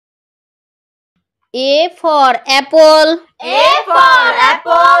A for apple. A for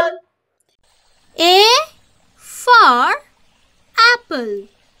apple. A for apple.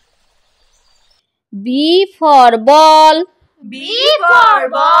 B for ball. B for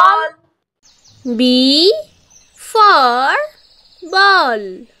ball. B for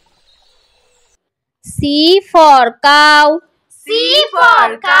ball. C for cow. C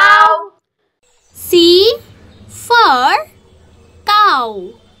for cow. C for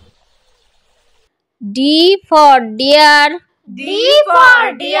cow. D for deer. D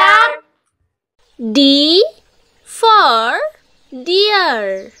for deer. D for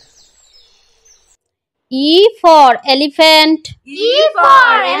deer. E for elephant. E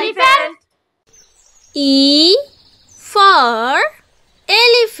for elephant. E for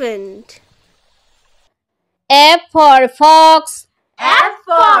elephant. F for fox. F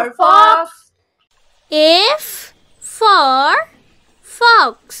for fox. F for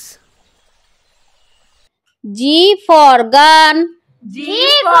fox. G for gun. G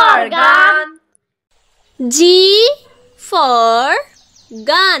for gun. G for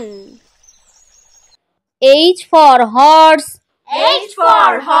gun. H for horse. H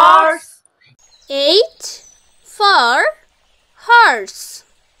for horse. H for horse.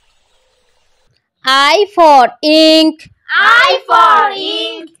 I for ink. I for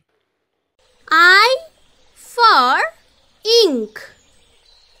ink. I for ink.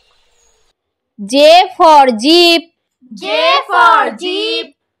 J for jeep. J for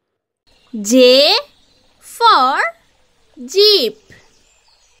jeep. J for jeep.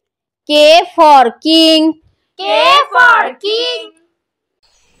 K for king. K for king.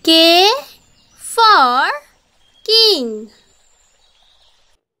 K for king.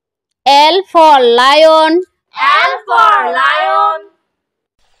 L for lion. L for lion.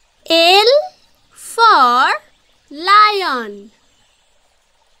 L for lion.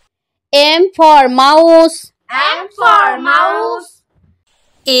 M for mouse. M for mouse.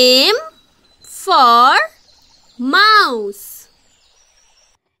 M for mouse.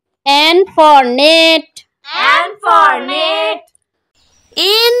 N for net. N for net.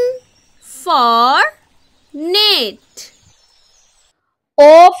 N for net.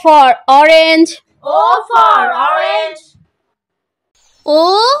 O for orange. O for orange.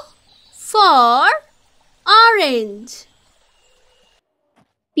 O for orange.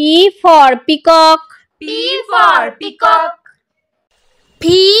 P for peacock. P for peacock.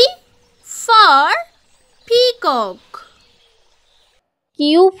 P for peacock.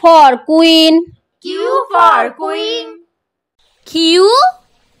 Q for queen. Q for queen. Q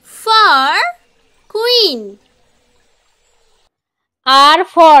for queen. R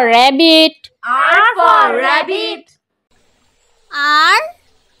for rabbit. R for rabbit. R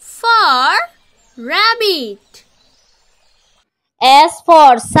for rabbit. S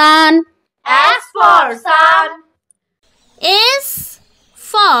for sun. S for sun. S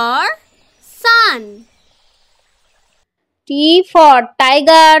for sun. T for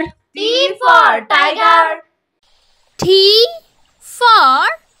tiger. T for tiger. T for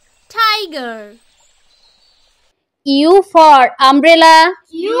tiger. U for umbrella.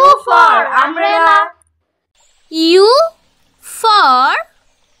 U for umbrella. U for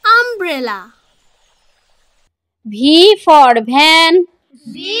umbrella. V for van.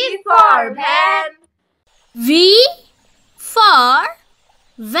 V for van. V for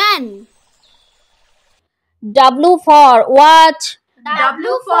van. W for watch.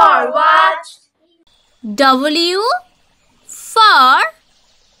 W for watch. W for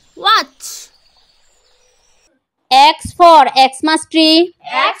watch. X for Xmas tree.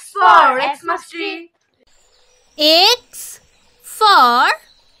 X for Xmas tree. X for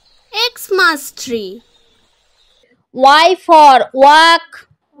Xmas tree. Y for walk.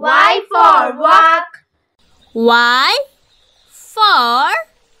 Y for walk. Y for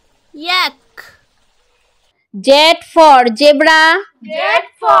yak. Z for zebra. Z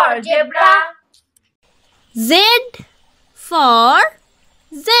for zebra. Z for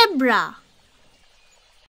zebra.